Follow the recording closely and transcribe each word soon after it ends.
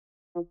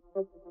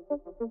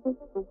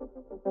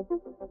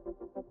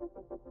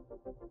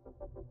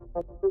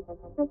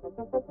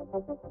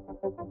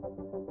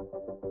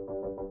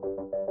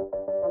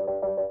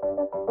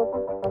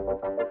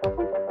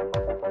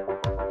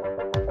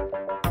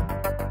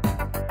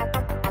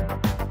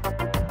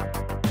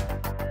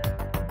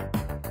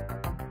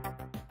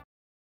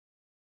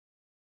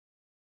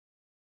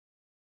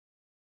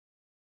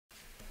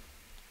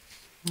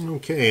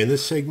Okay, in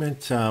this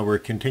segment, we're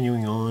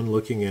continuing on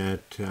looking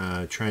at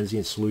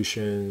transient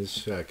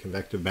solutions,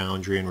 convective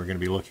boundary, and we're going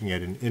to be looking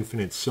at an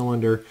infinite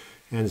cylinder.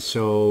 And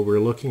so we're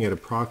looking at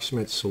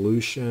approximate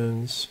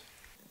solutions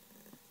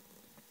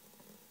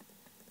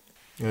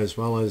as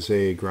well as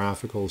a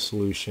graphical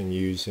solution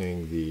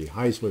using the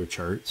Heisler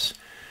charts.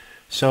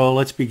 So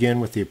let's begin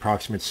with the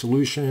approximate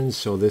solutions.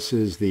 So this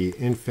is the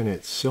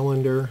infinite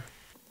cylinder.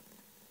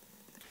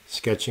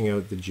 Sketching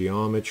out the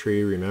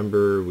geometry,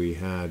 remember we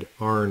had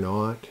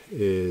R0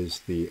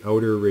 is the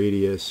outer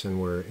radius,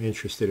 and we're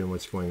interested in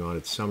what's going on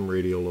at some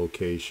radial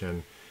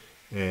location,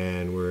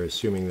 and we're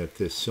assuming that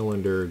this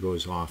cylinder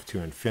goes off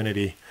to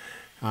infinity.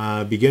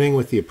 Beginning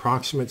with the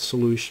approximate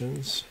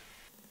solutions,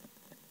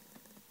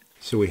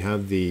 so we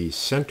have the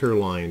center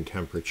line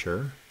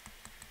temperature.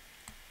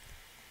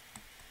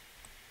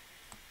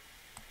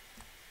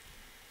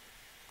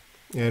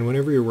 And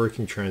whenever you're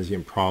working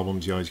transient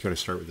problems, you always got to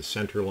start with the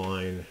center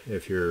line.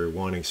 If you're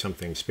wanting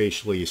something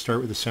spatially, you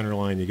start with the center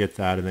line, you get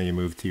that, and then you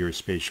move to your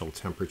spatial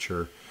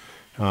temperature.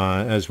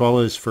 As well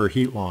as for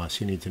heat loss,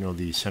 you need to know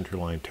the center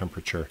line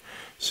temperature.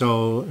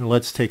 So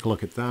let's take a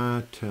look at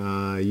that.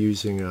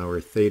 Using our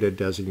theta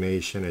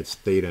designation, it's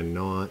theta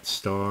naught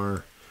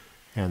star,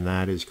 and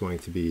that is going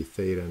to be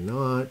theta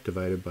naught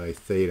divided by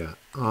theta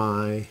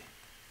I.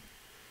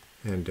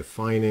 And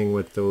defining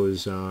what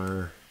those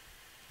are,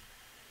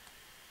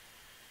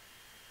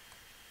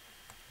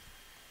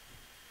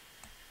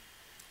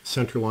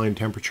 center line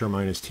temperature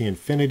minus T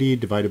infinity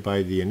divided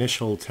by the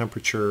initial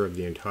temperature of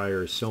the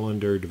entire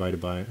cylinder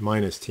divided by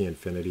minus T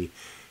infinity.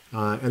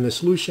 And the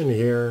solution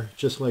here,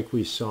 just like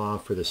we saw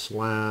for the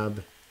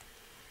slab,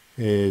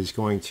 is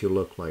going to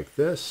look like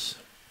this.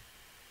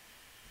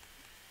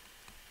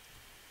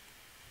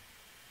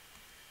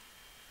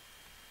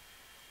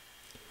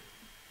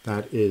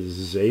 That is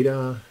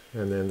zeta,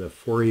 and then the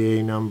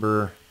Fourier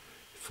number,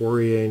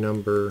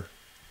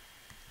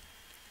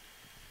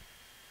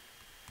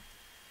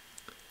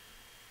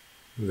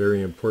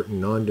 very important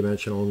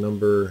non-dimensional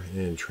number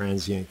in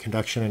transient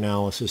conduction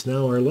analysis.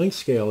 Now our length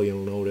scale,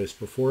 you'll notice,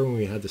 before when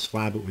we had the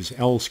slab it was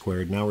L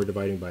squared. Now we're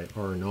dividing by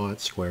R0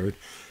 squared.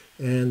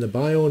 And the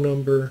bio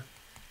number,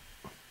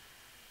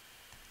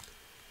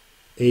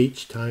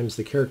 H times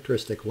the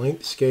characteristic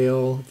length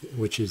scale,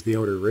 which is the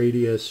outer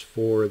radius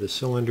for the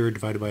cylinder,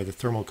 divided by the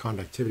thermal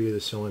conductivity of the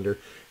cylinder.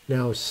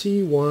 Now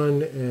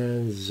C1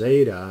 and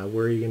zeta,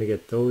 where are you going to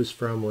get those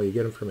from? Well, you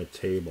get them from a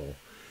table.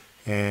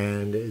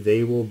 And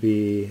they will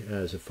be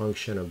as a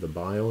function of the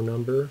bio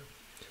number,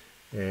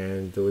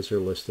 and those are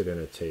listed in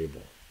a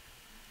table.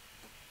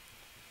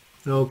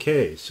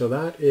 Okay, so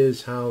that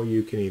is how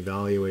you can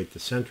evaluate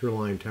the center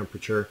line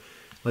temperature.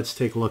 Let's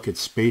take a look at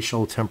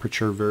spatial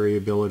temperature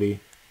variability.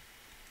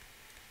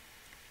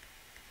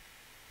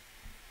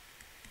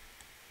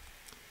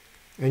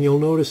 And you'll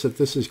notice that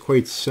this is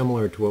quite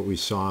similar to what we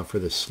saw for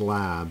the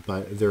slab,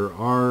 but there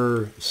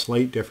are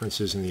slight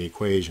differences in the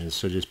equations,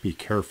 so just be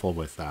careful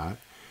with that.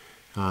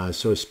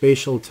 So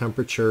spatial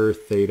temperature,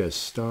 theta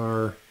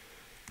star,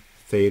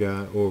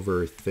 theta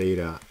over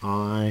theta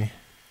I.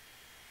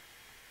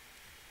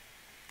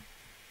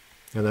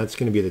 And that's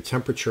going to be the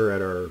temperature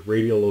at our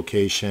radial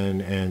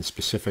location and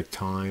specific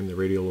time, the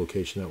radial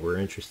location that we're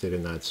interested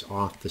in, that's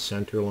off the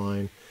center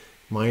line,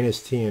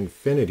 minus T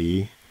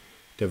infinity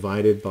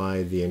divided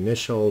by the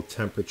initial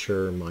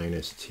temperature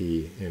minus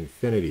T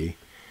infinity.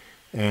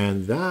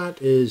 And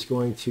that is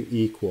going to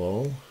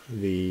equal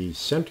the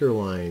center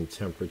line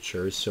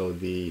temperature, so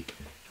the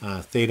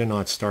theta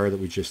naught star that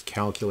we just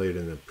calculated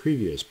in the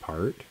previous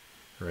part,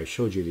 or I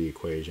showed you the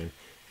equation.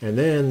 And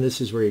then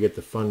this is where you get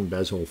the fun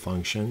Bezel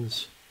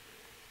functions.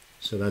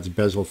 So that's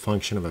Bezel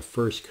function of a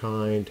first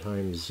kind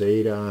times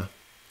zeta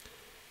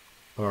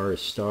R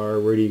star.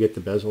 Where do you get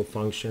the Bezel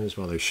functions?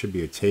 Well, there should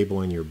be a table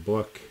in your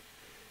book.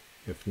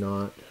 If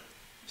not,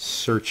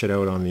 search it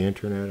out on the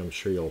internet. I'm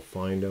sure you'll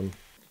find them.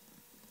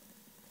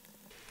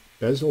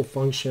 Bezel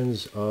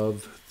functions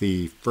of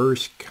the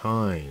first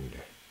kind.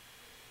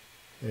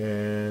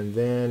 And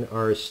then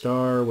R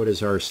star, what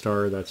is R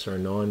star? That's our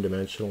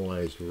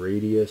non-dimensionalized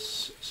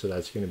radius. So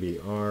that's going to be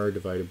R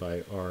divided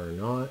by R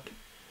naught.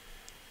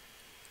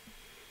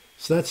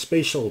 So that's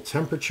spatial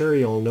temperature.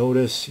 You'll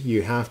notice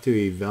you have to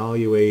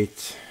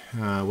evaluate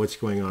what's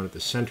going on at the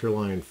center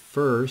line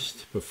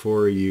first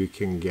before you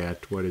can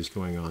get what is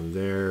going on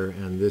there.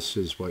 And this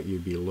is what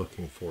you'd be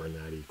looking for in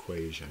that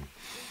equation.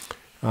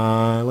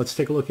 Let's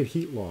take a look at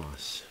heat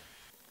loss.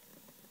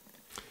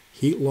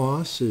 Heat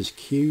loss is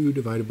Q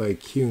divided by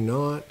Q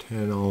naught,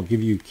 and I'll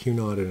give you Q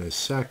naught in a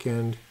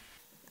second.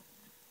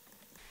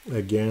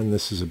 Again,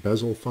 this is a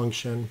Bezel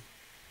function.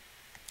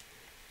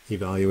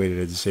 evaluated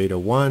at zeta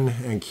 1,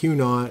 and Q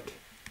naught,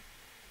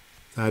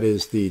 that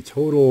is the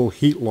total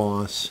heat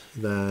loss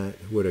that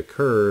would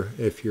occur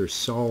if your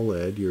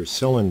solid, your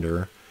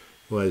cylinder,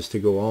 was to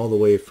go all the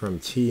way from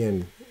T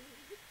in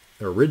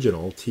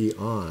original, Ti,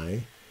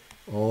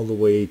 all the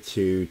way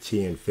to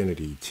T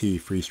infinity, T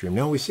free stream.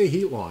 Now we say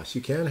heat loss.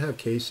 You can have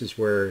cases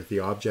where the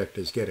object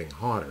is getting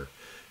hotter.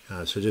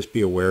 So just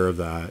be aware of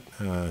that.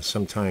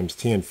 Sometimes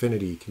T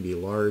infinity can be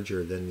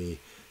larger than the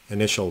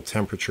initial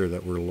temperature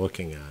that we're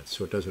looking at.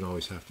 So it doesn't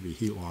always have to be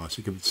heat loss.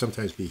 It could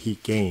sometimes be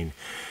heat gain.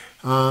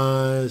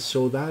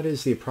 So that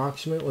is the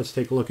approximate. Let's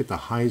take a look at the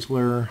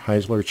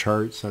Heisler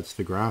charts. That's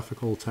the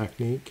graphical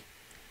technique.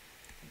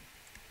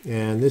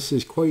 And this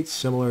is quite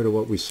similar to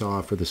what we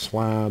saw for the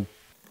slab.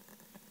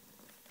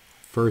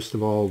 First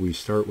of all, we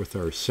start with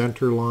our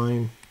center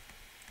line.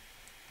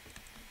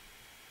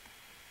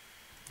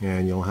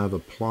 And you'll have a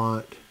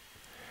plot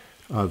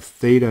of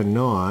theta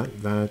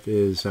naught, that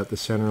is at the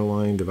center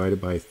line, divided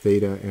by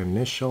theta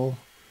initial.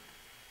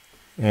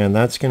 And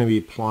that's going to be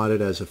plotted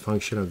as a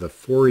function of the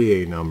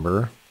Fourier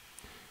number.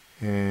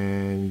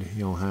 And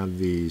you'll have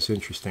these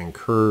interesting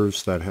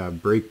curves that have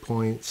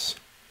breakpoints.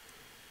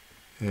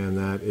 And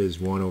that is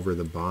 1 over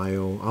the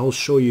bio. I'll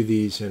show you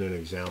these in an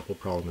example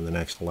problem in the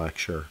next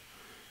lecture.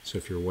 So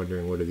if you're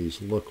wondering what do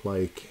these look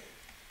like.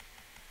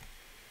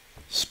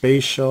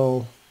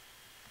 Spatial.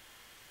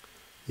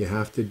 You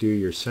have to do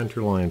your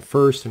center line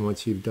first, and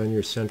once you've done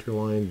your center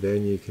line,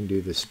 then you can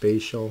do the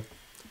spatial.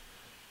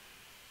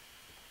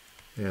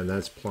 And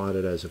that's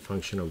plotted as a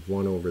function of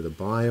 1 over the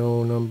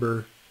bio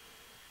number.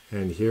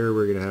 And here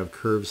we're going to have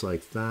curves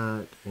like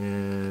that,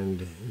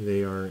 and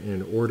they are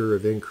in order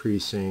of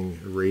increasing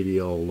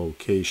radial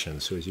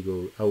location. So as you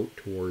go out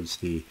towards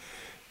the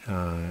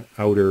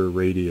outer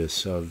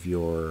radius of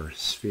your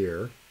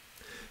sphere.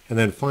 And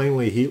then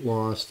finally heat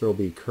loss, there'll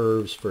be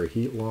curves for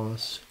heat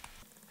loss.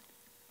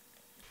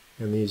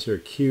 And these are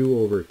Q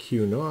over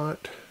Q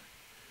naught.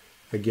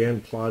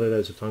 Again, plotted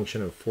as a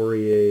function of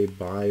Fourier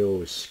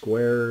bio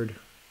squared.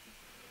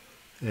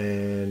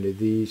 And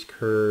these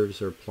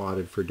curves are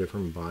plotted for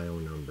different bio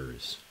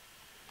numbers.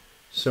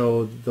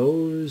 So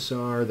those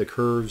are the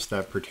curves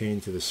that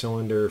pertain to the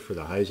cylinder for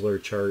the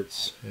Heisler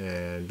charts,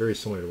 and very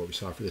similar to what we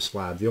saw for the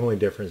slab. The only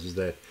difference is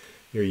that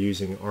you're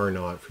using R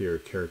naught for your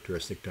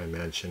characteristic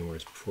dimension,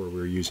 whereas before we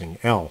were using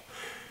L.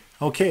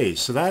 Okay,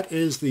 so that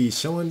is the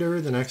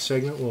cylinder. The next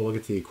segment we'll look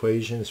at the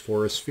equations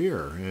for a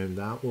sphere, and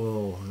that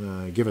will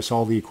give us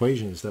all the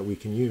equations that we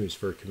can use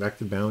for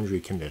convective boundary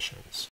conditions.